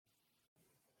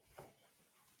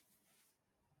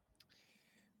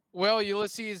Well,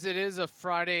 Ulysses, it is a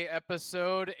Friday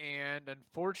episode, and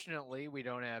unfortunately, we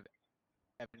don't have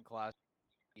Evan Class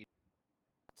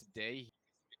today.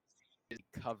 He is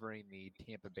covering the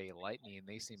Tampa Bay Lightning.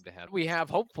 They seem to have. We have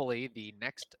hopefully the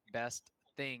next best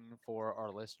thing for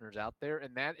our listeners out there,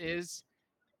 and that is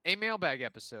a mailbag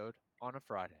episode on a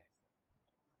Friday.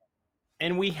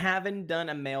 And we haven't done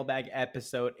a mailbag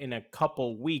episode in a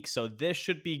couple weeks, so this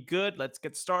should be good. Let's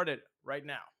get started right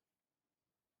now.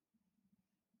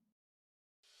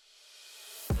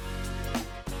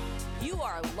 You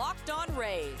are Locked On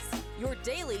Rays, your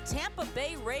daily Tampa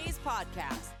Bay Rays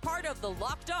podcast, part of the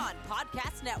Locked On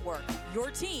Podcast Network, your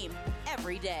team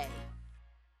every day.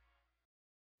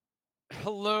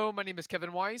 Hello, my name is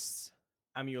Kevin Weiss.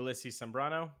 I'm Ulysses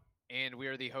Zambrano. And we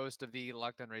are the host of the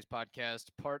Locked On Rays podcast,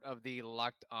 part of the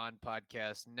Locked On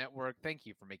Podcast Network. Thank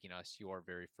you for making us your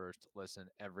very first listen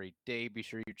every day. Be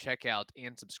sure you check out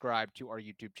and subscribe to our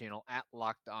YouTube channel at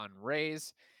Locked On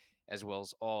Rays, as well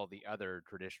as all the other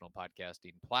traditional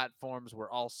podcasting platforms.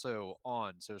 We're also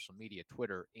on social media,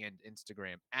 Twitter and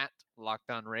Instagram at Locked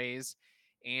On Rays.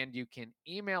 And you can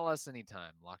email us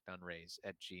anytime,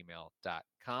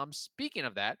 lockedonrays@gmail.com. Speaking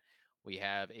of that, we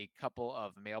have a couple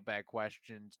of mailbag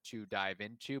questions to dive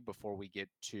into before we get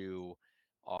to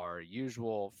our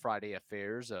usual Friday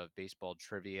affairs of baseball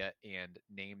trivia and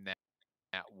name that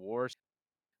war.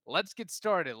 Let's get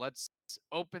started. Let's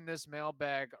open this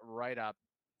mailbag right up.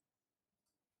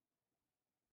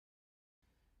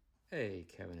 Hey,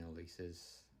 Kevin and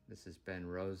Elises. This is Ben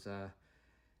Rosa.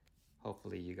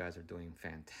 Hopefully, you guys are doing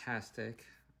fantastic.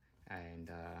 And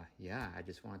I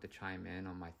just wanted to chime in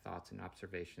on my thoughts and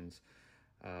observations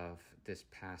of this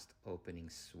past opening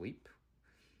sweep.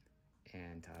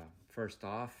 And first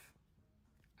off,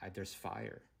 there's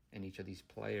fire in each of these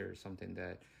players, something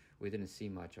that we didn't see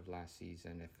much of last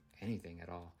season, if anything at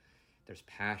all. There's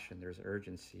passion, there's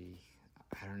urgency.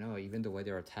 I don't know, even the way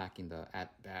they're attacking the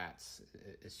at-bats,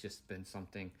 it's just been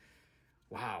something,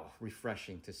 wow,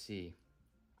 refreshing to see.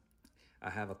 I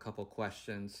have a couple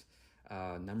questions.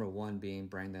 Number one being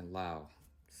Brandon Lau.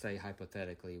 Say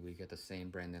hypothetically we get the same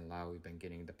Brandon Lau we've been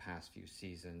getting the past few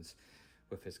seasons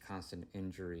with his constant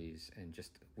injuries and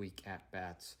just weak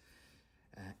at-bats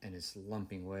and his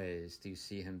lumping ways. Do you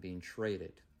see him being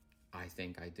traded? I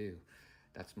think I do.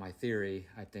 That's my theory.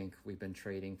 I think we've been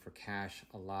trading for cash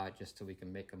a lot just so we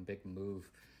can make a big move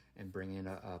and bring in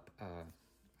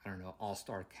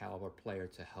all-star caliber player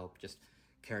to help just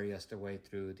carry us the way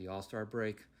through the all-star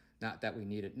break. Not that we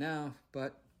need it now,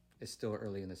 but it's still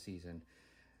early in the season.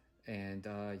 And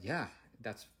guess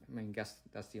that's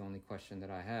the only question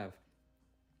that I have.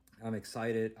 I'm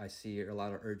excited. I see a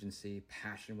lot of urgency,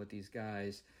 passion with these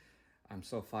guys. I'm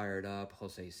so fired up.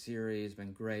 Jose Siri has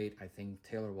been great. I think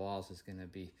Taylor Walls is going to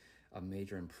be a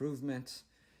major improvement.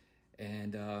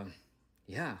 And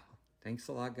thanks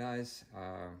a lot, guys.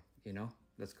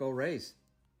 Let's go Rays.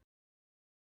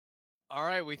 All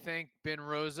right, we thank Ben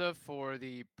Rosa for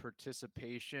the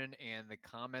participation and the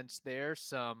comments there.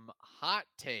 Some hot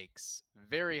takes,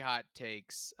 very hot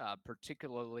takes,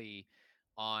 particularly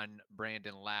on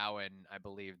Brandon Lau. And I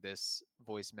believe this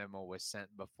voice memo was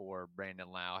sent before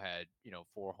Brandon Lau had,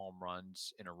 4 home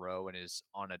runs in a row and is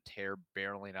on a tear,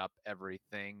 barreling up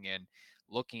everything and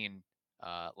looking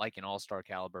like an all-star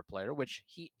caliber player, which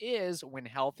he is when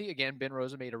healthy. Again, Ben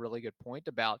Rosa made a really good point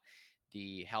about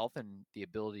the health and the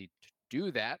ability to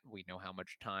do that. We know how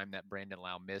much time that Brandon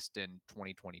Lau missed in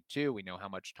 2022. We know how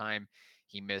much time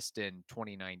he missed in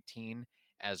 2019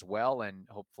 as well. And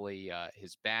hopefully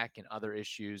his back and other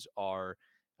issues are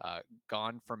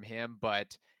gone from him.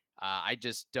 But I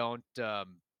just I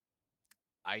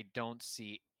don't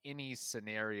see any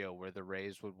scenario where the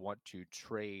Rays would want to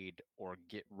trade or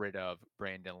get rid of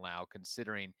Brandon Lau,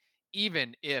 considering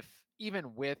even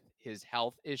with his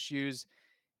health issues,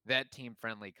 that team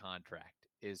friendly contract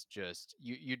is just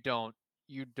you don't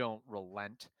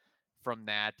relent from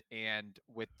that. And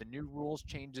with the new rules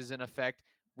changes in effect,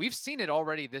 we've seen it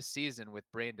already this season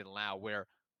with Brandon Lau, where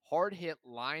hard hit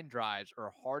line drives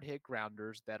or hard hit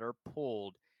grounders that are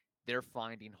pulled, they're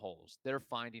finding holes, they're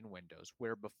finding windows,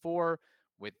 where before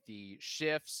with the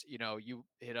shifts, you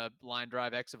hit a line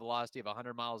drive exit velocity of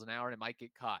 100 miles an hour and it might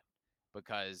get caught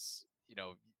because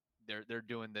they're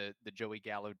doing the Joey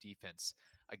Gallo defense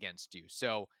against you.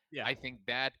 So Yeah. I think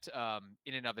that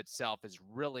in and of itself is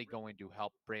really going to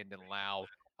help Brandon Lau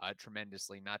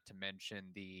tremendously, not to mention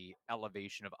the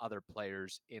elevation of other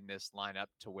players in this lineup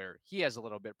to where he has a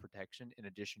little bit protection in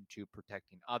addition to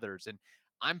protecting others. And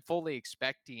I'm fully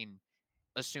expecting,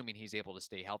 assuming he's able to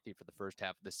stay healthy for the first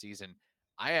half of the season,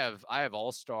 I have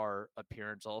all-star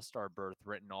appearance, all-star berth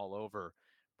written all over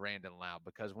Brandon Lau,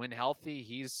 because when healthy,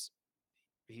 he's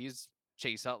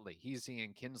Chase Utley, he's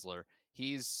Ian Kinsler,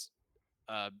 he's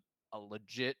a, a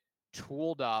legit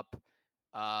tooled up,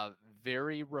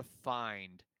 very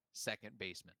refined second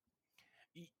baseman.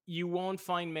 You won't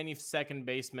find many second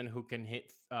basemen who can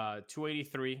hit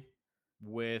 283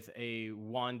 with a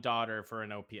one daughter for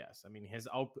an OPS. I mean, his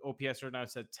OPS right now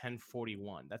is at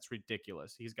 1041. That's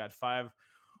ridiculous. He's got 5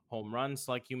 home runs,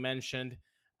 like you mentioned.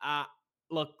 Uh,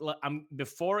 look, I'm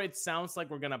before it sounds like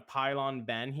we're gonna pile on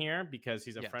Ben here because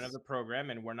he's a friend of Yes. the program,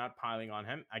 and we're not piling on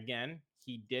him. Again,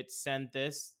 he did send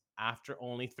this after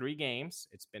only 3 games.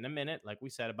 It's been a minute, like we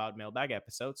said about mailbag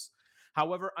episodes.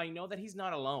 However, I know that he's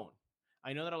not alone.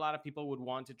 I know that a lot of people would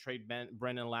want to trade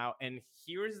Brendan Lau, and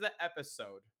here's the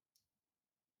episode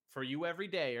for you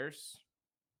everydayers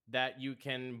that you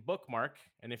can bookmark.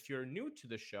 And if you're new to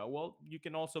the show, well, you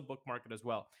can also bookmark it as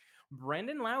well.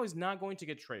 Brandon Lau is not going to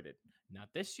get traded. Not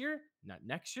this year, not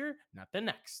next year, not the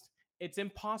next. It's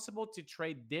impossible to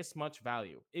trade this much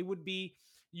value. It would be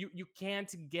you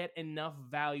can't get enough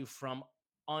value from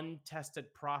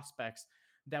untested prospects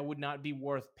that would not be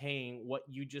worth paying what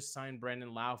you just signed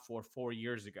Brandon Lau for 4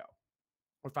 years ago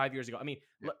or 5 years ago. I mean,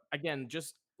 Yeah. again,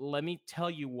 just let me tell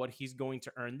you what he's going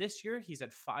to earn this year. He's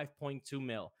at 5.2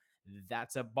 mil.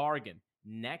 That's a bargain.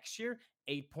 Next year,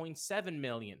 8.7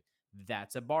 million.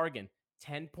 That's a bargain.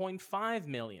 10.5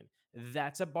 million.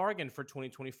 That's a bargain for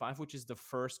 2025, which is the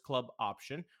first club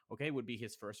option. Okay, would be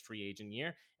his first free agent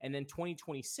year. And then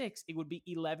 2026, it would be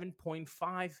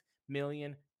 $11.5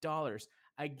 million.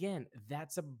 Again,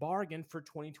 that's a bargain for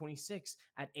 2026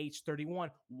 at age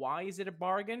 31. Why is it a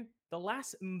bargain?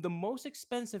 The most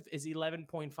expensive is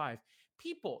 11.5.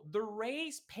 People, the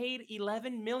Rays paid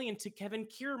 11 million to Kevin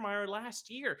Kiermaier last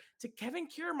year. To Kevin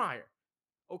Kiermaier,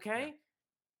 Yeah. okay?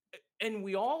 And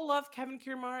we all love Kevin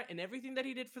Kiermaier and everything that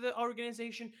he did for the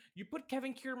organization. You put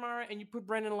Kevin Kiermaier and you put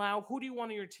Brendan Lau, who do you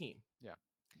want on your team? Yeah.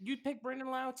 You'd pick Brendan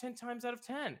Lau 10 times out of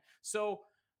 10. So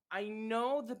I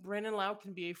know that Brendan Lau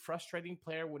can be a frustrating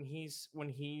player when he's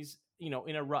in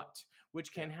a rut, which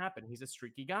Yeah. can happen. He's a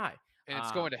streaky guy. And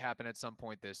it's going to happen at some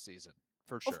point this season,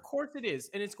 for Of sure. course it is.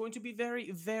 And it's going to be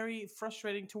very, very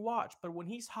frustrating to watch. But when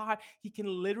he's hot, he can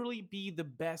literally be the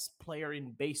best player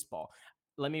in baseball.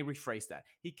 Let me rephrase that.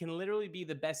 He can literally be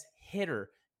the best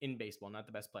hitter in baseball, not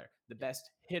the best player, the Yeah. best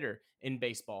hitter in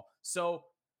baseball. So,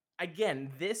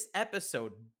 again, this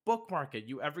episode, bookmark it,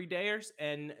 you everydayers,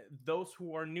 and those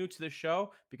who are new to the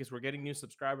show, because we're getting new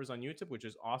subscribers on YouTube, which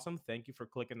is awesome. Thank you for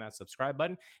clicking that subscribe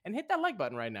button and hit that like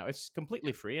button right now. It's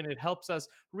completely free and it helps us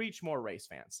reach more race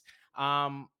fans.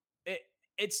 Um, it,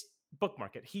 it's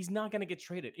bookmark it. He's not going to get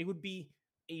traded. It would be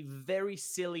a very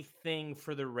silly thing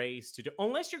for the Rays to do,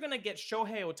 unless you're going to get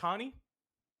Shohei Ohtani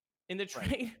in the Right.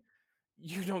 trade.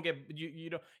 You don't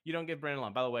get Brandon Lau.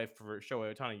 By the way, for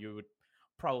Shohei Ohtani, you would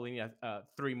probably need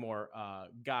 3 more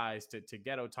guys to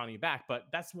get Ohtani back. But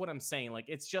that's what I'm saying. Like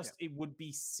it would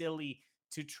be silly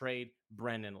to trade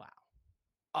Brandon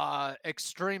Lau.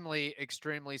 Extremely,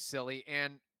 extremely silly.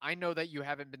 And I know that you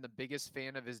haven't been the biggest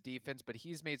fan of his defense, but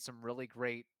he's made some really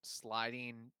great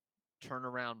sliding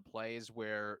turnaround plays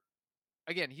where,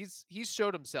 again, he's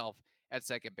showed himself at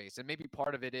second base, and maybe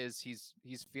part of it is he's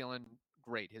feeling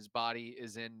great. His body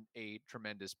is in a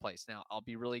tremendous place. Now, I'll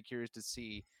be really curious to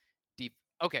see deep.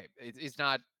 Okay, it's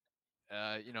not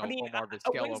I mean, Omar a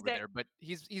Vizquel over Wednesday. there, but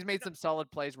he's made some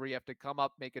solid plays where you have to come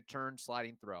up, make a turn,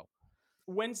 sliding throw.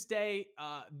 Wednesday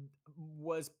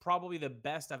was probably the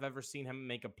best I've ever seen him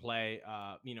make a play.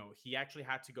 He actually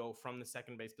had to go from the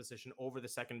second base position over the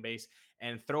second base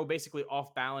and throw basically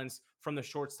off balance from the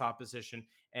shortstop position.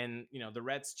 And, the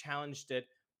Reds challenged it,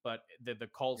 but the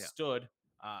call Yeah. stood.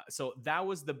 So that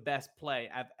was the best play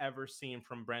I've ever seen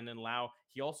from Brandon Lau.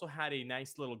 He also had a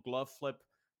nice little glove flip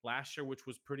last year, which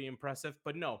was pretty impressive.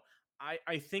 But no,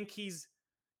 I think he's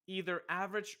either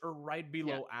average or right Yeah.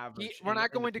 below average We're not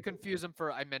in the going to confuse him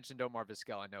for, I mentioned Omar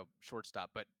Vizquel, I know shortstop,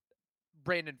 but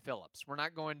Brandon Phillips. We're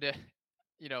not going to,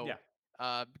 you know,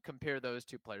 Yeah. compare those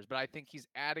two players, but I think he's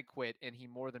adequate and he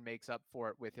more than makes up for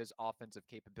it with his offensive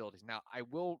capabilities. Now, I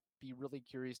will be really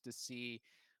curious to see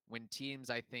when teams,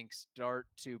 I think, start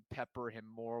to pepper him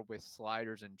more with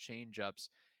sliders and changeups,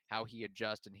 how he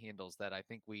adjusts and handles that. I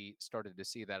think we started to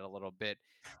see that a little bit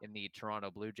in the Toronto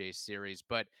Blue Jays series,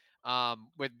 but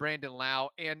with Brandon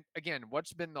Lau, and again,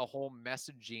 what's been the whole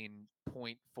messaging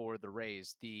point for the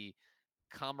Rays? The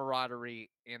camaraderie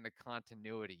and the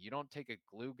continuity. You don't take a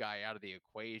glue guy out of the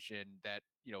equation that,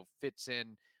 fits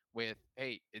in with,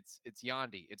 hey, it's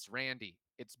Yandy, it's Randy,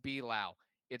 it's Lau,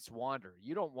 it's Wander.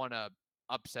 You don't want to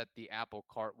upset the apple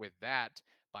cart with that.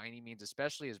 by any means,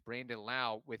 especially as Brandon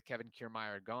Lau, with Kevin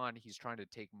Kiermaier gone, he's trying to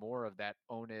take more of that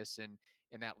onus and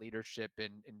that leadership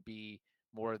and be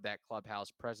more of that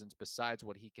clubhouse presence besides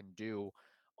what he can do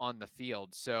on the field.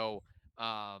 So,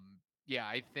 yeah,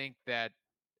 I think that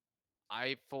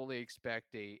I fully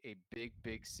expect a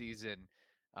big season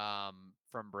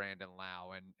from Brandon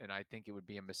Lau, and I think it would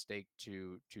be a mistake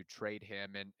to trade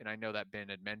him. And I know that Ben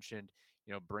had mentioned,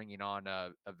 bringing on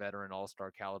a veteran All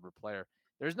Star caliber player.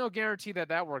 There's no guarantee that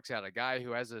that works out. A guy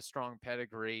who has a strong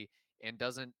pedigree and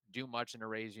doesn't do much in a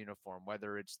Rays uniform,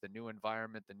 whether it's the new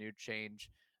environment, the new change.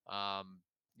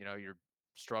 You're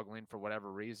struggling for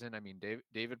whatever reason. I mean,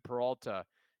 David Peralta,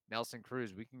 Nelson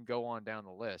Cruz, we can go on down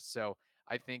the list. So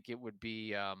I think it would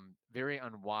be very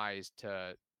unwise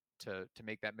to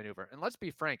make that maneuver. And let's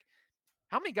be frank,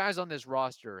 how many guys on this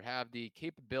roster have the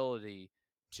capability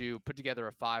to put together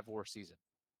a 5-war season?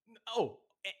 Oh,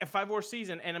 a 5-war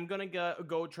season, and I'm gonna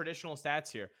go traditional stats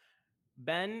here.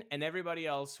 Ben and everybody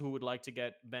else who would like to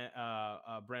get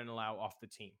Brandon Lau off the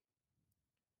team.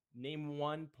 Name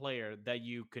one player that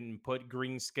you can put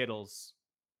green Skittles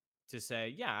to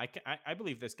say, yeah, I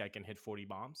believe this guy can hit 40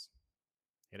 bombs.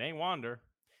 It ain't Wander.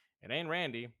 It ain't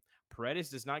Randy. Paredes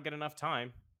does not get enough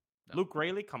time. No. Luke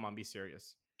Rayleigh, come on, be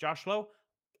serious. Josh Lowe,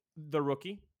 the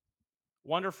rookie.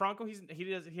 Wander Franco,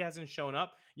 he hasn't shown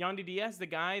up. Yandy Diaz, the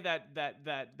guy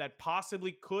that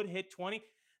possibly could hit 20.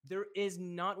 There is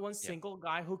not one single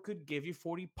guy who could give you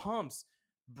 40 pumps.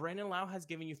 Brandon Lau has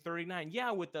given you 39. Yeah,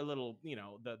 with the little,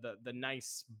 the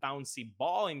nice bouncy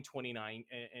ball in 29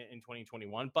 in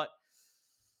 2021. But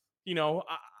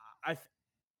I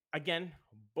again,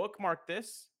 bookmark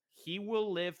this. He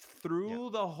will live through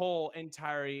the whole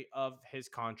entirety of his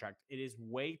contract. It is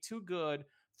way too good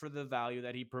for the value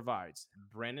that he provides.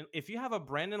 Brandon, if you have a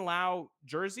Brandon Lau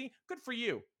jersey, good for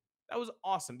you. That was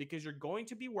awesome because you're going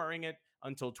to be wearing it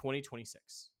until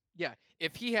 2026. Yeah.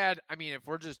 If he had, I mean, if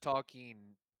we're just talking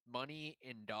money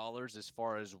in dollars as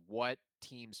far as what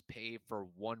teams pay for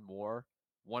one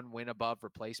win above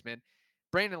replacement,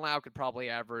 Brandon Lau could probably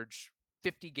average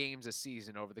 50 games a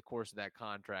season over the course of that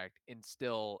contract and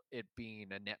still it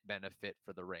being a net benefit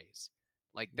for the Rays.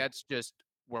 Like that's just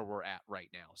where we're at right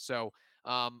now. So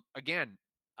again,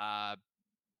 I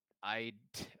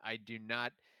do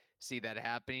not see that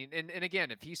happening. And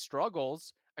again, if he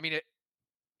struggles, I mean,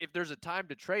 if there's a time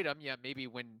to trade him, yeah, maybe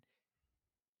when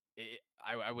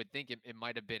I would think it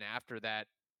might have been after that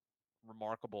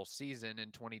remarkable season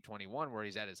in 2021 where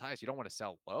he's at his highest. You don't want to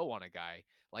sell low on a guy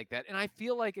like that. And I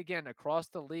feel like, again, across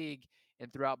the league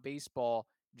and throughout baseball,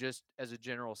 just as a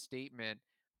general statement,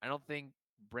 I don't think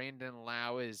Brandon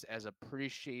Lau is as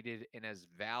appreciated and as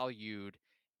valued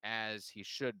as he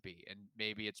should be. And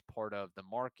maybe it's part of the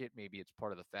market. Maybe it's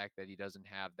part of the fact that he doesn't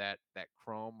have that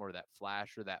chrome or that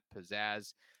flash or that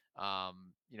pizzazz.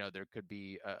 There could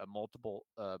be a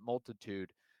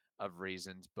multitude of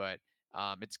reasons, but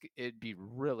it'd be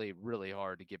really, really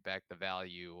hard to get back the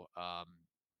value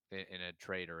in a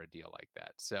trade or a deal like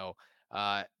that. So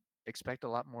expect a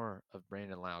lot more of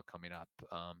Brandon Lau coming up.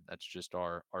 That's just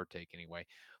our take anyway.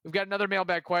 We've got another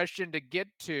mailbag question to get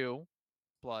to,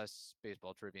 plus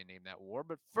baseball trivia, name that war.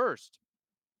 But first,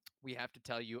 we have to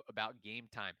tell you about Game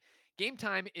Time. Game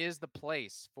Time is the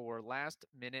place for last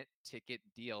minute ticket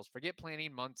deals. Forget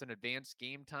planning months in advance.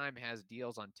 Game Time has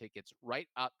deals on tickets right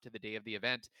up to the day of the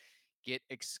event. Get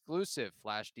exclusive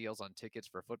flash deals on tickets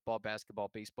for football,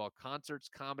 basketball, baseball, concerts,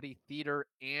 comedy, theater,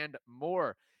 and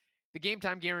more. The Game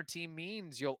Time guarantee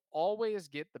means you'll always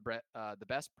get the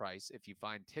best price if you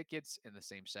find tickets in the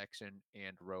same section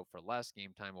and row for less.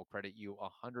 Game Time will credit you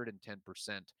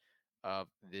 110% of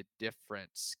the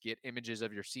difference. Get images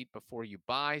of your seat before you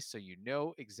buy so you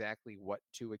know exactly what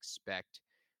to expect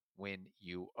when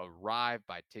you arrive.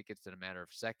 Buy tickets in a matter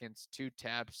of seconds, 2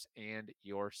 taps, and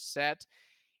you're set.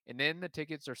 And then the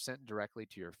tickets are sent directly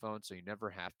to your phone, so you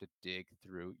never have to dig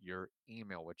through your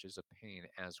email, which is a pain,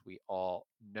 as we all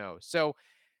know. So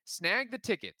snag the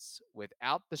tickets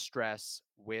without the stress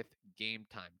with Game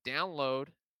Time. Download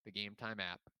the Game Time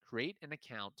app, create an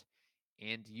account,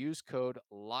 and use code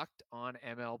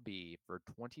LOCKEDONMLB for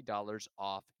 $20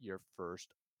 off your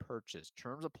first purchase.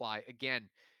 Terms apply. Again,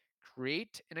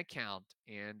 create an account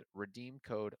and redeem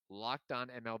code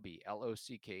LOCKEDONMLB,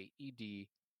 LOCKEDONMLB,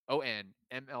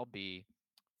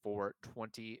 for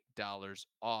 $20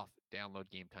 off. Download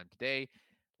Game Time today.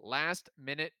 Last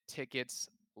minute tickets,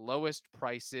 lowest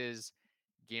prices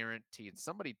guaranteed.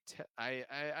 I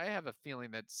have a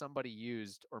feeling that somebody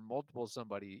used, or multiple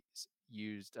somebody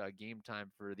used Game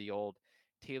Time for the old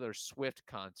Taylor Swift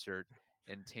concert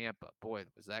in Tampa. Boy,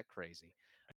 was that crazy.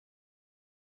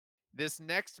 This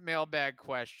next mailbag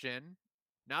question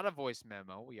not a voice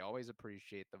memo. We always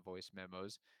appreciate the voice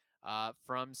memos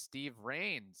from Steve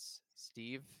Rains.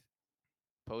 Steve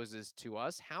poses to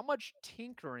us, how much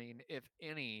tinkering, if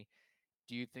any,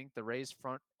 do you think the Rays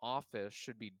front office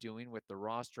should be doing with the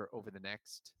roster over the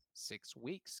next 6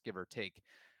 weeks, give or take?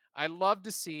 I love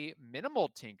to see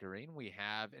minimal tinkering. We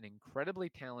have an incredibly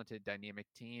talented, dynamic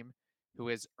team who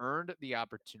has earned the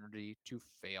opportunity to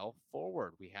fail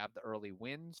forward. We have the early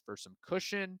wins for some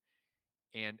cushion,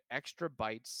 and extra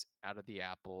bites out of the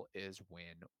apple is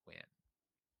win-win.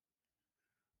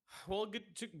 Well,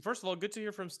 first of all, good to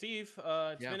hear from Steve.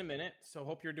 It's Yeah. been a minute, so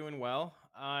hope you're doing well.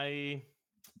 I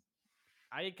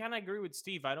kind of agree with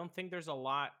Steve. I don't think there's a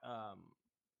lot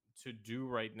to do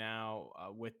right now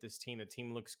with this team. The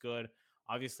team looks good.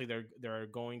 Obviously, there are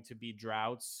going to be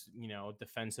droughts,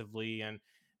 defensively and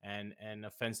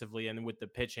offensively, and with the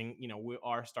pitching, we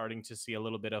are starting to see a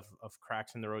little bit of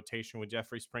cracks in the rotation with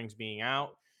Jeffrey Springs being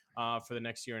out for the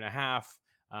next year and a half.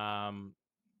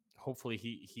 Hopefully,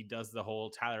 he does the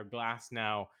whole Tyler Glass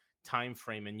now time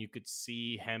frame, and you could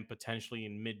see him potentially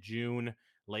in mid-June,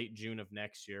 late June of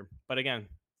next year. But again,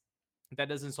 that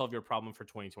doesn't solve your problem for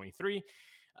 2023.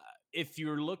 If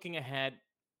you're looking ahead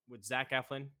with Zach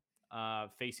Eflin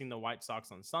facing the White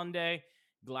Sox on Sunday,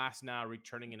 Glass now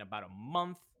returning in about a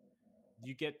month,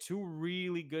 you get two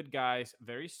really good guys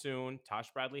very soon.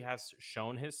 Tosh Bradley has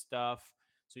shown his stuff.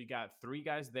 So you got three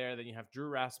guys there. Then you have Drew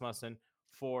Rasmussen,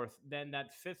 fourth. Then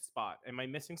that fifth spot. Am I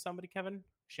missing somebody, Kevin?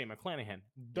 Shane McClanahan.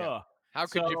 Yeah. Duh. How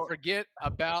could you So forget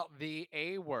about the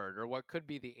A word, or what could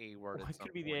be the A word at what some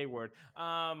could be the point? A word?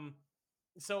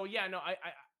 So yeah, no,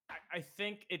 I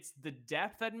think it's the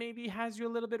depth that maybe has you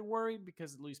a little bit worried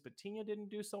because Luis Patino didn't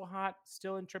do so hot,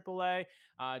 still in AAA.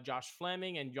 Josh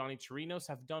Fleming and Johnny Chirinos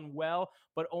have done well,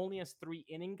 but only as 3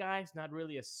 inning guys, not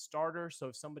really as starters. So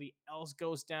if somebody else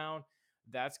goes down,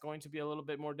 that's going to be a little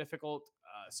bit more difficult.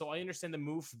 So I understand the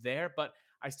move there, but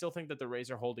I still think that the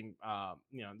Rays are holding,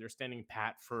 they're standing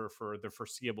pat for the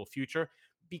foreseeable future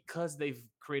because they've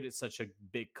created such a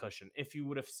big cushion. If you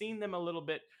would have seen them a little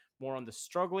bit more on the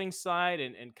struggling side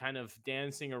and kind of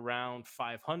dancing around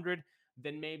 500,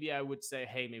 then maybe I would say,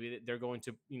 hey, maybe they're going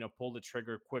to, pull the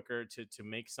trigger quicker to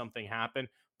make something happen.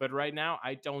 But right now,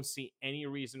 I don't see any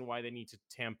reason why they need to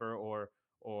tamper or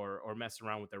mess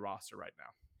around with their roster right now.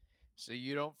 So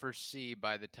you don't foresee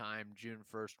by the time June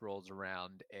 1st rolls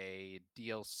around a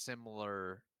deal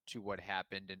similar to what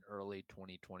happened in early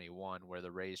 2021 where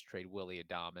the Rays trade Willie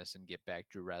Adames and get back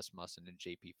Drew Rasmussen and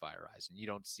JP Fireeisen. You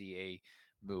don't see a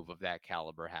move of that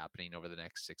caliber happening over the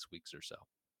next 6 weeks or so.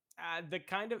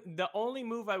 The only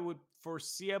move I would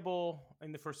foreseeable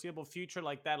in the foreseeable future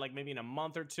like that, like maybe in a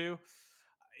month or two,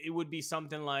 it would be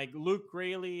something like Luke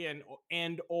Raley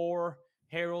and or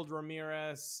Harold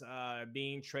Ramirez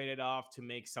being traded off to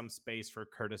make some space for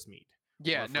Curtis Mead.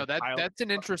 Yeah, Or no, for Kyle. that's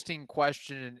an interesting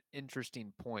question and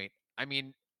interesting point. I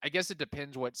mean, I guess it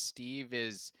depends what Steve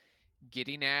is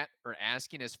getting at or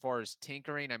asking as far as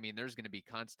tinkering. I mean, there's going to be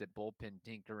constant bullpen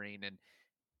tinkering, and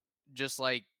just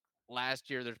like last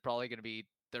year, there's probably going to be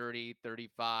 30,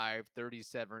 35,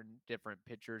 37 different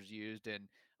pitchers used, and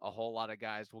a whole lot of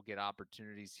guys will get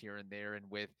opportunities here and there. And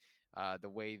with the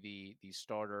way the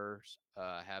starters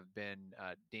have been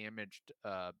damaged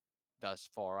thus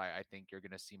far, I think you're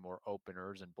going to see more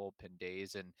openers and bullpen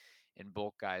days and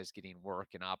bulk guys getting work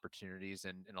and opportunities.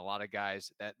 And a lot of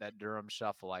guys, that Durham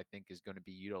shuffle, I think, is going to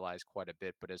be utilized quite a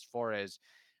bit. But as far as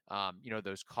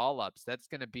those call ups, that's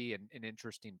going to be an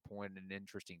interesting point, an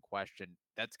interesting question.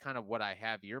 That's kind of what I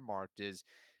have earmarked is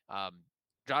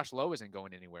Josh Lowe isn't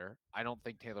going anywhere. I don't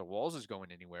think Taylor Walls is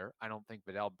going anywhere. I don't think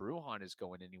Vidal Brujan is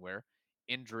going anywhere.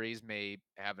 Injuries may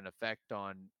have an effect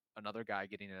on another guy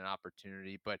getting an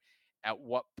opportunity, but at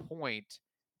what point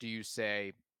do you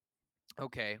say,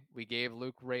 okay, we gave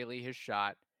Luke Raley his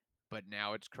shot, but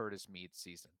now it's Curtis Mead's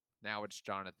season. Now it's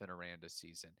Jonathan Aranda's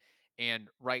season. And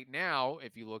right now,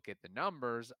 if you look at the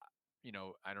numbers,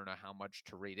 I don't know how much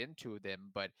to read into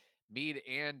them, but Mead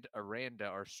and Aranda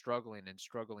are struggling and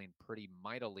struggling pretty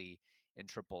mightily in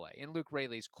AAA. And Luke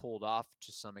Raley's cooled off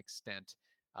to some extent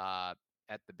at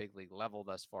the big league level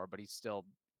thus far, but he still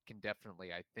can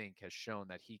definitely, I think, has shown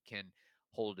that he can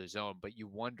hold his own. But you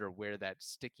wonder where that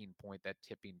sticking point, that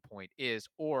tipping point is,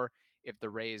 or if the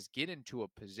Rays get into a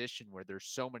position where there's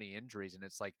so many injuries and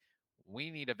it's like,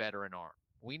 we need a veteran arm,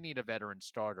 we need a veteran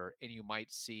starter, and you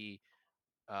might see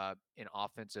an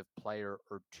offensive player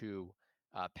or two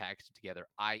packaged together,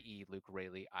 i.e. Luke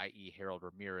Raley, i.e. Harold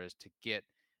Ramirez, to get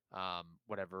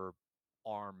whatever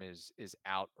arm is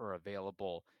out or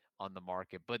available on the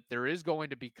market. But there is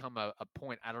going to become a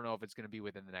point. I don't know if it's going to be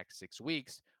within the next 6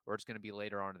 weeks or it's going to be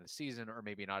later on in the season or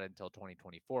maybe not until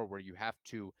 2024, where you have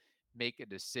to make a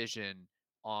decision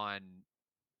on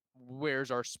where's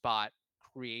our spot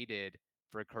created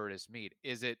for Curtis Mead.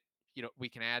 Is it, we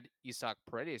can add Isaac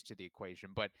Paredes to the equation,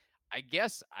 but I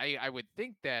guess I would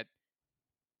think that,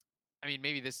 I mean,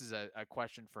 maybe this is a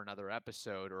question for another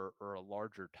episode or a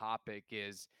larger topic,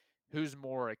 is who's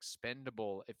more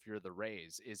expendable if you're the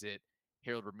Rays? Is it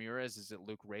Harold Ramirez? Is it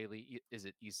Luke Raley? Is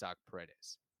it Isaac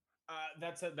Paredes?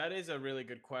 That is a really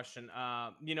good question.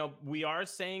 We are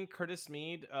saying Curtis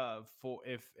Mead for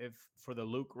if for the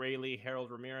Luke Raley, Harold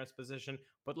Ramirez position,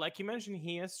 but like you mentioned,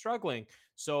 he is struggling.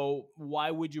 So why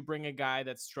would you bring a guy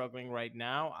that's struggling right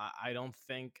now? I don't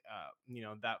think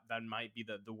that might be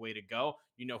the way to go.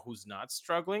 You know who's not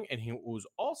struggling, and who's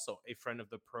also a friend of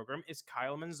the program is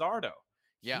Kyle Manzardo.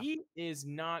 Yeah. He is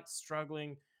not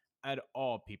struggling at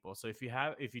all, people. So if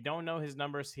you don't know his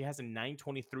numbers, he has a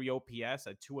 923 OPS,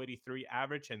 a 283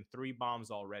 average, and 3 bombs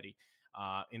already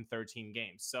in 13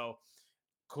 games. So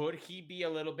could he be a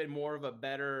little bit more of a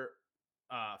better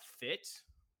fit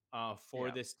for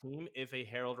Yeah. this team if a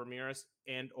Harold Ramirez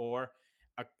and or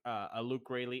a Luke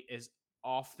Raley is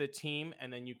off the team,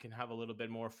 and then you can have a little bit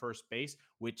more first base,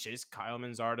 which is Kyle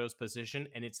Manzardo's position,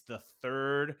 and it's the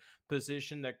third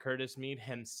position that Curtis Mead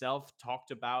himself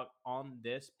talked about on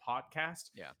this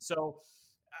podcast. Yeah. So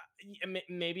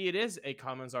maybe it is a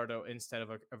Kyle Manzardo instead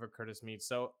of a Curtis Mead.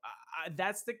 So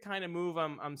that's the kind of move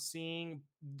I'm seeing.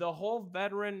 The whole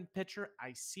veteran pitcher,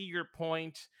 I see your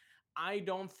point. I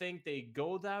don't think they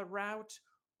go that route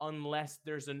unless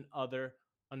there's another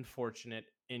unfortunate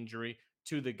injury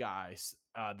to the guys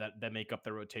that make up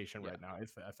the rotation right now.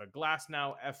 If a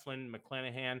Glasnow, Eflin,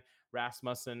 McClanahan,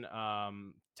 Rasmussen,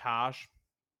 Taj,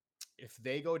 if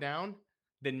they go down,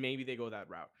 then maybe they go that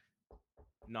route.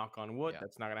 Knock on wood,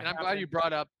 that's not going to happen. happen.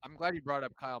 I'm glad you brought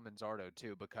up Kyle Manzardo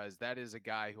too, because that is a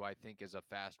guy who I think is a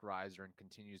fast riser and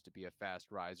continues to be a fast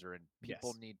riser, and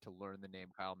people need to learn the name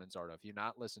Kyle Manzardo. If you've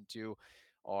not listened to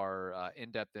our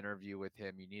in-depth interview with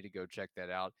him, you need to go check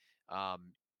that out.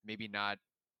 Maybe not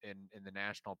in the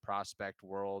national prospect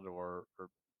world, or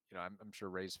I'm sure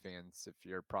Rays fans, if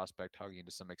you're prospect hugging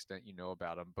to some extent, you know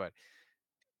about him, but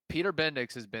Peter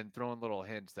Bendix has been throwing little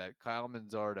hints that Kyle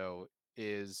Manzardo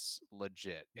is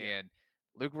legit. Yeah. And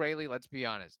Luke Raley, let's be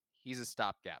honest, he's a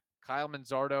stopgap. Kyle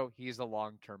Manzardo, he's a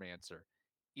long-term answer.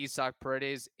 Isaac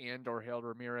Paredes and or Harold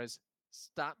Ramirez,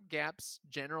 stopgaps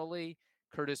generally.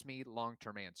 Curtis Mead,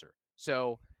 long-term answer.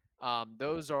 So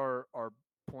those are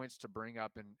points to bring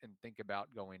up and think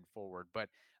about going forward. But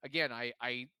again,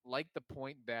 I like the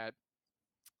point that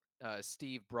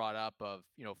Steve brought up of,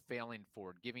 failing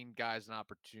forward, giving guys an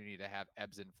opportunity to have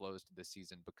ebbs and flows to the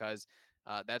season, because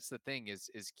that's the thing is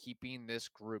keeping this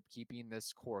group, keeping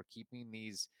this core, keeping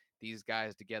these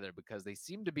guys together, because they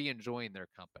seem to be enjoying their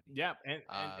company. Yeah, and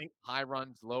high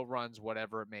runs, low runs,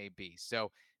 whatever it may be.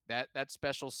 So that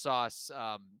special sauce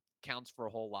counts for a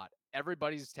whole lot.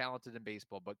 Everybody's talented in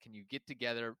baseball, but can you get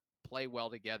together, play well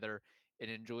together,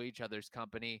 and enjoy each other's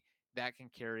company? That can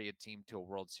carry a team to a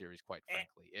World Series, quite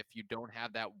frankly, if you don't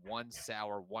have that one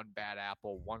sour, one bad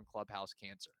apple, one clubhouse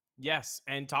cancer. Yes,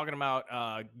 and talking about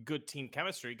good team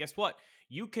chemistry, guess what?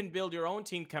 You can build your own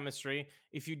team chemistry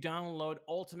if you download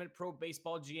Ultimate Pro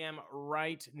Baseball GM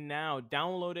right now.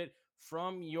 Download it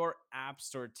from your app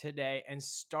store today and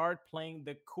start playing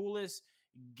the coolest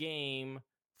game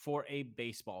for a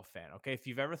baseball fan. Okay, if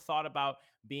you've ever thought about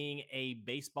being a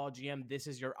baseball GM, this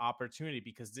is your opportunity,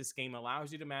 because this game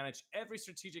allows you to manage every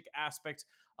strategic aspect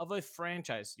of a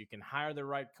franchise. You can hire the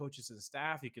right coaches and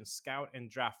staff, you can scout and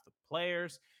draft the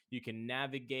players, you can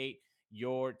navigate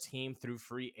your team through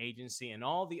free agency and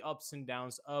all the ups and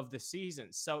downs of the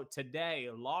season. So today,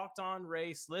 Locked On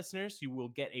Rays listeners, you will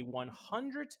get a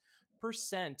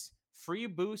 100% free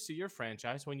boost to your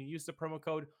franchise when you use the promo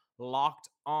code Locked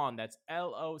On. That's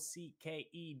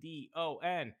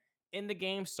LOCKEDON in the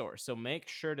game store. So make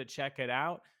sure to check it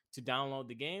out. To download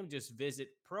the game, just visit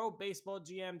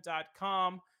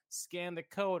probaseballgm.com, scan the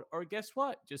code, or guess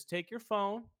what? Just take your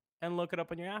phone and look it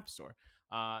up on your app store.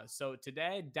 So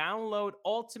today, download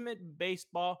Ultimate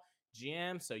Baseball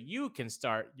GM so you can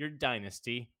start your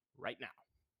dynasty right now.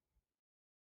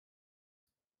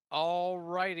 All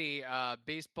righty,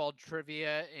 baseball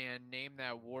trivia and name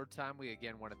that wartime. We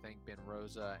again want to thank Ben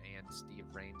Rosa and Steve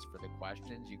Rains for the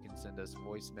questions. You can send us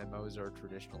voice memos or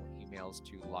traditional emails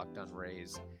to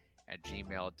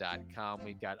lockedonrays@gmail.com.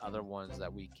 We've got other ones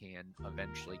that we can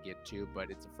eventually get to, but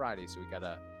it's a Friday, so we got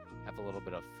to have a little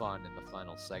bit of fun in the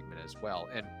final segment as well.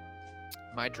 And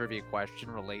my trivia question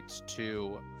relates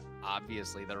to,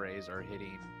 obviously, the Rays are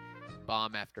hitting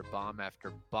bomb after bomb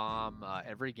after bomb.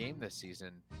 Every game this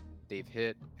season, they've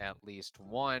hit at least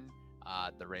one.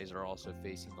 The Rays are also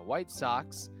facing the White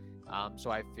Sox.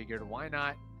 So I figured, why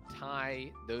not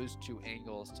tie those two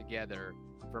angles together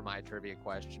for my trivia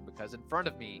question? Because in front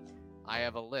of me, I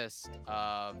have a list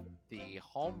of the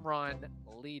home run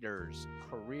leaders,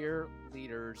 career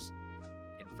leaders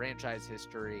in franchise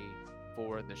history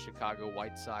for the Chicago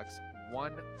White Sox,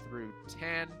 1 through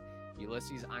 10.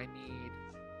 Ulysses, I need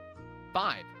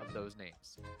 5 of those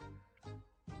names.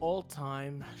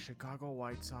 All-time Chicago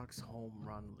White Sox home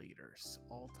run leaders.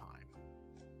 All-time.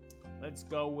 Let's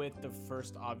go with the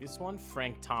first obvious one,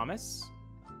 Frank Thomas.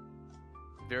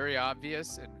 Very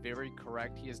obvious and very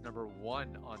correct. He is number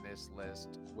 1 on this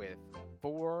list with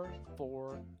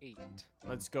 448.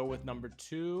 Let's go with number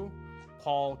 2,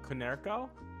 Paul Konerko.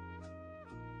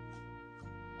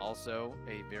 Also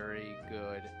a very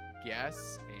good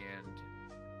guess and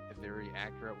a very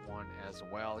accurate one as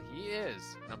well. He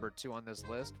is number 2 on this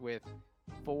list with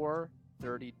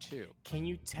 432. Can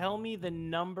you tell me the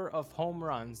number of home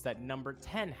runs that number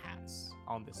 10 has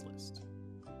on this list?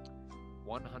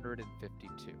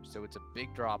 152. So it's a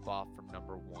big drop off from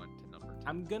number 1 to number 2.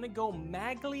 I'm going to go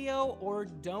Maglio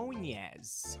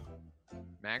Ordonez.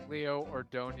 Maglio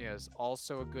Ordonez,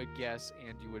 also a good guess,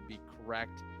 and you would be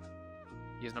correct.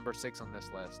 He is number 6 on this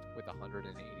list with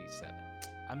 187.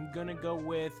 I'm going to go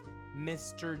with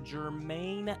Mr.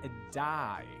 Jermaine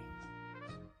Dye.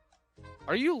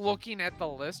 Are you looking at the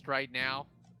list right now?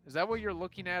 Is that what you're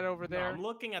looking at over there? No, I'm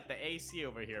looking at the AC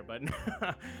over here, but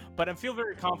but I feel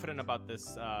very confident about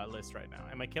this list right now.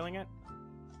 Am I killing it?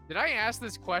 Did I ask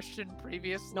this question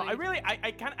previously? No,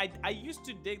 I used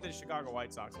to dig the Chicago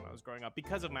White Sox when I was growing up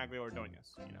because of Maglio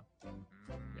Ordonez, you know.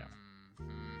 Yeah.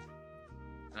 Mm-hmm.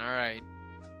 All right.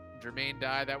 Jermaine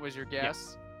Dye, that was your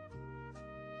guess?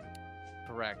 Yeah.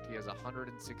 Correct. He has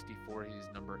 164. He's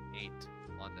number 8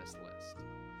 on this list.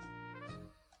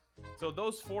 So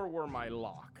those 4 were my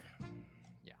lock.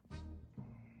 Yeah.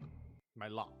 My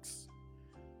locks.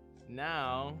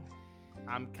 Now,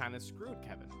 I'm kind of screwed,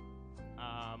 Kevin.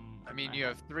 I mean, you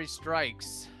have 3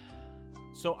 strikes.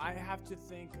 So I have to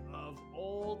think of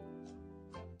old-timey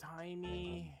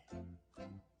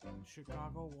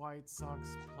Chicago White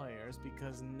Sox players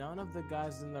because none of the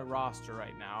guys in the roster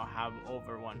right now have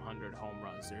over 100 home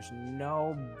runs. There's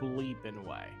no bleeping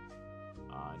way.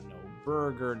 No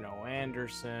Berger, no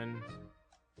Anderson,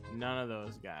 none of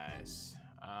those guys.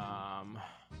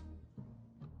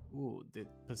 Did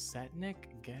Pasetnik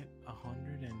get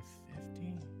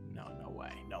 150? No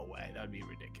way. That would be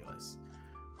ridiculous.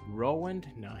 Rowand?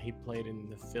 No, he played in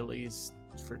the Phillies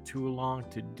for too long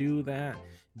to do that.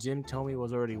 Jim Thome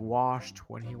was already washed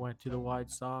when he went to the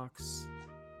White Sox.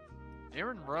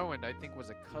 Aaron Rowand, I think, was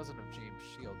a cousin of James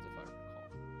Shields, if I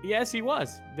recall. Yes, he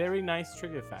was. Very nice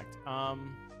trivia fact.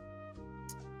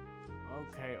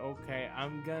 Okay.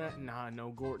 I'm gonna...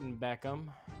 no Gordon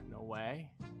Beckham. No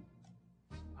way.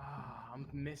 I'm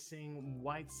missing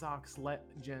White Sox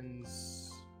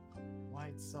legends.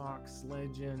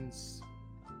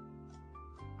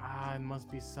 It must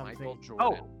be something. Michael Jordan.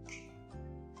 Oh!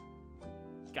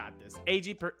 Got this.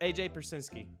 AJ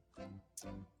Persinski.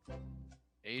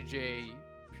 AJ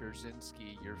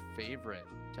Pierzynski, your favorite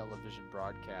television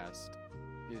broadcast,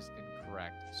 is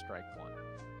incorrect. Strike 1.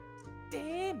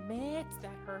 Damn it,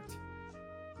 that hurt.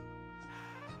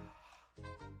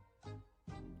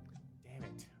 Damn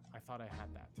it. I thought I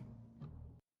had that.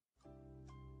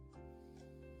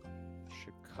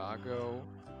 Chicago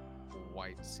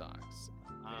White Sox.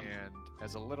 And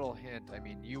as a little hint, I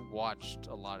mean, you watched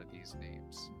a lot of these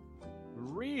names.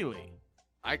 Really?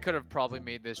 I could have probably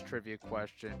made this trivia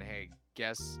question, hey,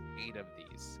 guess 8 of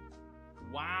these.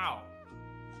 Wow.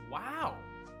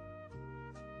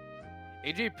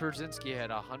 AJ Pierzynski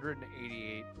had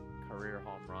 188 career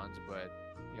home runs, but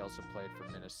he also played for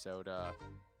Minnesota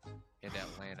and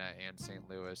Atlanta and St.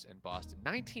 Louis and Boston.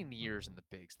 19 years in the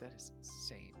bigs. That is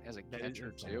insane. As a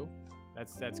catcher, too.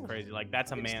 That's crazy. Like,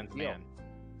 that's a man's man.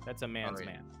 That's a man's yeah.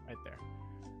 man right there.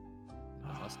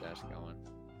 Mustache going.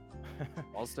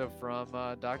 Also from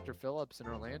Dr. Phillips in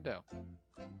Orlando.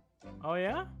 Oh,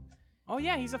 yeah? Oh,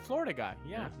 yeah, he's a Florida guy.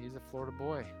 Yeah. He's a Florida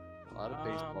boy. A lot of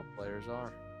baseball players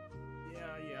are.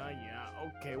 Yeah.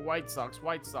 Okay, White Sox.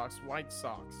 What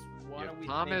You are have we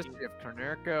Thomas, thinking? you have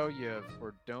Konerko, you have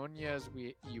Ordonez,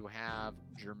 you have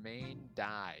Jermaine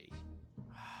Dye.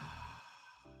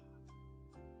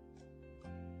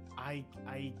 I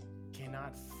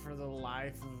cannot for the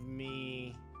life of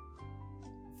me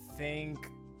think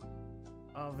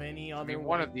of any other I mean,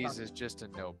 one of these is just a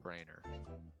no-brainer.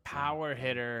 power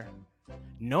hitter.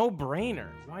 No brainer.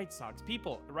 White Sox.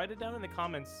 People, write it down in the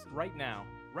comments right now.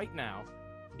 Right now.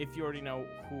 If you already know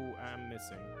who I'm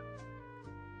missing.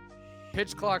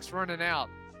 Pitch clock's running out.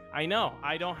 I know.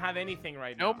 I don't have anything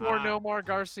right No now. more, no more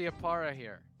Garcia Parra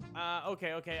here.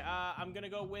 Okay. I'm gonna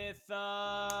go with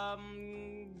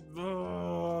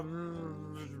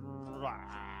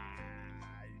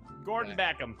Gordon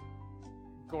Beckham.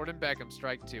 Gordon Beckham,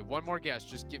 strike 2. One more guess.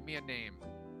 Just give me a name.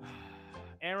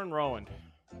 Aaron Rowand.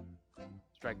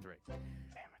 Strike 3. Damn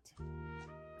it.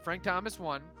 Frank Thomas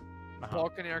 1.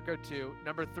 Paul Konerko 2.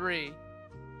 Number 3,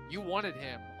 you wanted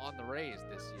him on the Rays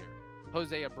this year.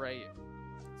 Jose Abreu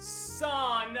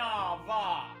Son of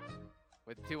a...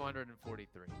 with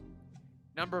 243.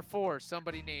 Number 4,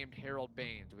 somebody named Harold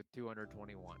Baines with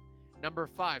 221. Number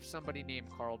 5, somebody named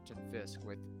Carlton Fisk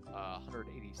with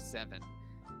 187.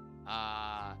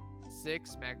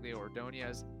 6, Maglio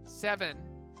Ordonez. 7,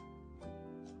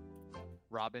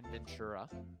 Robin Ventura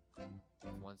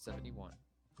with 171.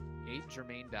 8,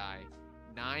 Jermaine Dye.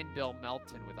 9, Bill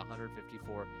Melton with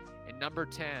 154. And number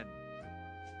 10,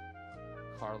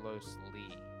 Carlos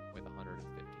Lee with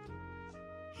 152.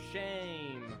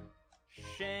 Shame.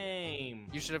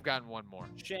 You should have gotten one more.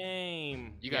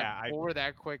 Shame. You got 4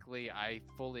 that quickly. I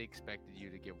fully expected you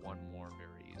to get one more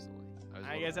very easily.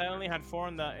 I guess I only had 4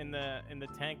 in the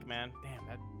tank, man. Damn,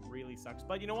 that really sucks.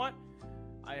 But you know what?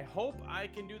 I hope I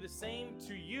can do the same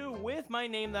to you with my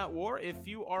Name That War. If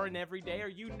you are an everydayer,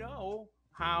 you know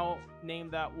how Name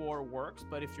That War works.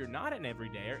 But if you're not an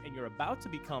everydayer and you're about to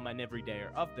become an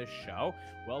everydayer of this show,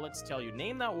 well, let's tell you.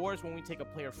 Name That War is when we take a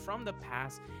player from the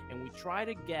past and we try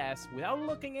to guess, without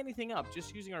looking anything up,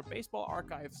 just using our baseball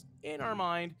archives in our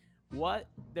mind, what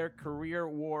their career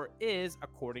war is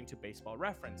according to Baseball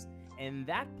Reference. And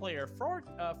that player for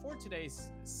today's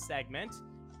segment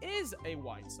is a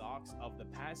White Sox of the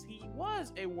past. He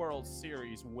was a World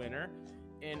Series winner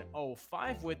in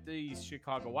 05 with the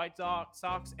Chicago White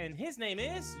Sox, and his name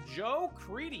is Joe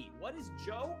Crede. What is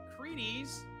Joe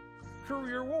Crede's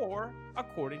career war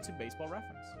according to Baseball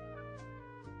Reference?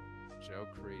 Joe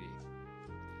Crede.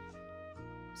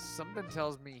 Something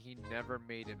tells me he never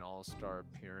made an all-star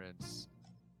appearance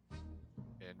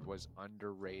and was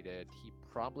underrated. He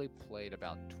probably played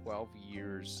about 12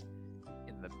 years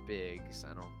in the bigs.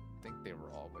 I don't think they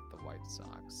were all with the White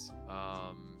Sox.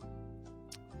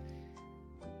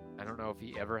 I don't know if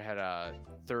he ever had a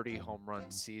 30 home run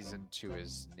season to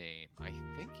his name. I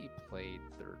think he played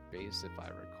third base, if I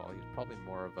recall. He was probably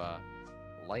more of a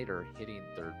lighter hitting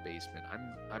third baseman.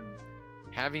 I'm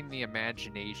having the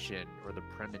imagination or the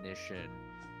premonition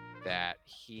that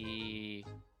he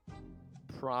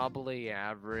probably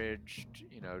averaged,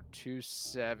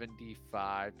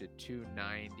 275 to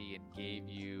 290 and gave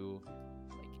you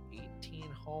like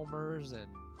 18 homers and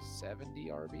 70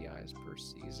 RBIs per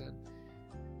season.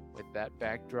 With that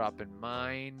backdrop in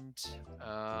mind,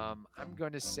 I'm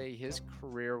going to say his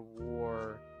career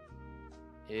WAR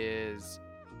is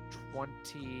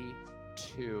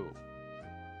 22.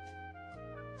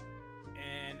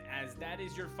 And as that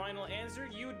is your final answer,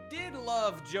 you did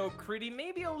love Joe Crede,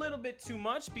 maybe a little bit too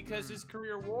much, because his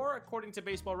career WAR, according to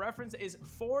Baseball Reference, is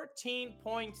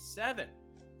 14.7.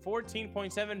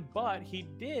 14.7, but he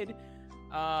did...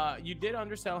 you did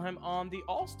undersell him on the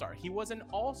All-Star. He was an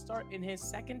All-Star in his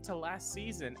second to last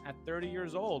season at 30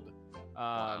 years old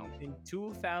in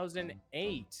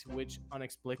 2008, which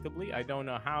inexplicably, I don't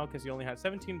know how, because he only had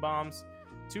 17 bombs,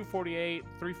 248,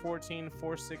 314,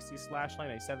 460 slash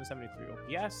line, a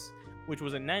 773 OPS, which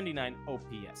was a 99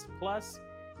 OPS plus.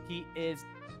 He is,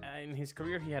 in his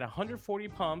career, he had 140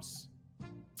 pumps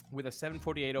with a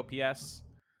 748 OPS.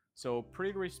 So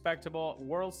pretty respectable.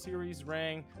 World Series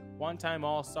ring, one-time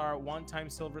All-Star, one-time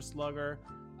Silver Slugger.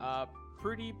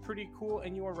 Pretty cool.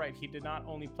 And you are right. He did not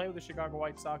only play with the Chicago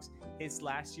White Sox. His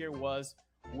last year was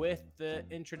with the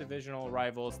interdivisional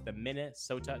rivals, the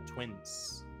Minnesota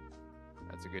Twins.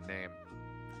 That's a good name.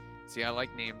 See, I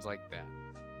like names like that.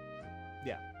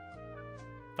 Yeah.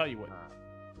 Thought you would.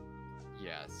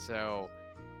 Yeah, so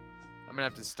I'm going to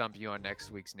have to stump you on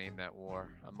next week's Name That War.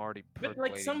 I'm already But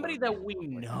like somebody that we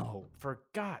know, for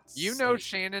God's sake. You know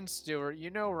Shannon Stewart. You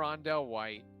know Rondell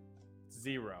White.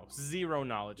 Zero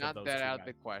knowledge of those Not that two out guys.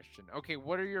 the question. Okay,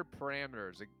 what are your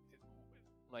parameters?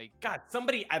 Like, God,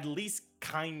 somebody at least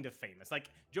kind of famous. Like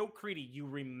Joe Crede, you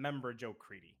remember Joe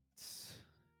Crede.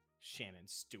 Shannon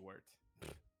Stewart.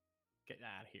 Get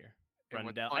out of here. and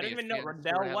what's Rondell. I funny didn't is even know Shannon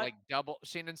Stewart Rondell. had What? like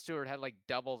Shannon Stewart had like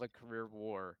double the career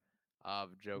WAR of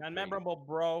Joe Not Crede. memorable,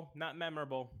 bro. Not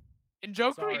memorable. And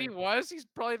Joe Sorry. Crede he's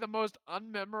probably the most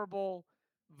unmemorable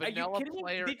Are you vanilla kidding me?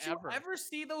 player Did you ever. ever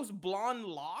see those blonde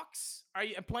locks? Are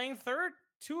you playing third?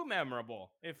 too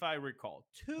memorable, if I recall.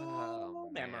 Oh,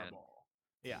 Too man. memorable.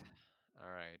 Yeah. All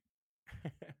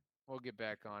right. We'll get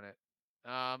back on it.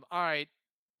 All right.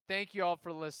 Thank you all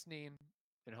for listening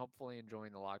and hopefully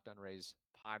enjoying the Locked On Rays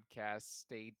podcast.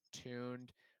 Stay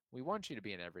tuned. We want you to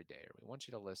be an everydayer. We want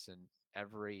you to listen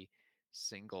every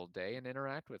single day and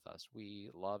interact with us. We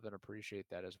love and appreciate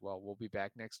that as well. We'll be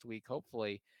back next week,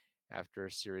 hopefully after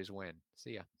a series win.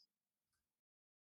 See ya.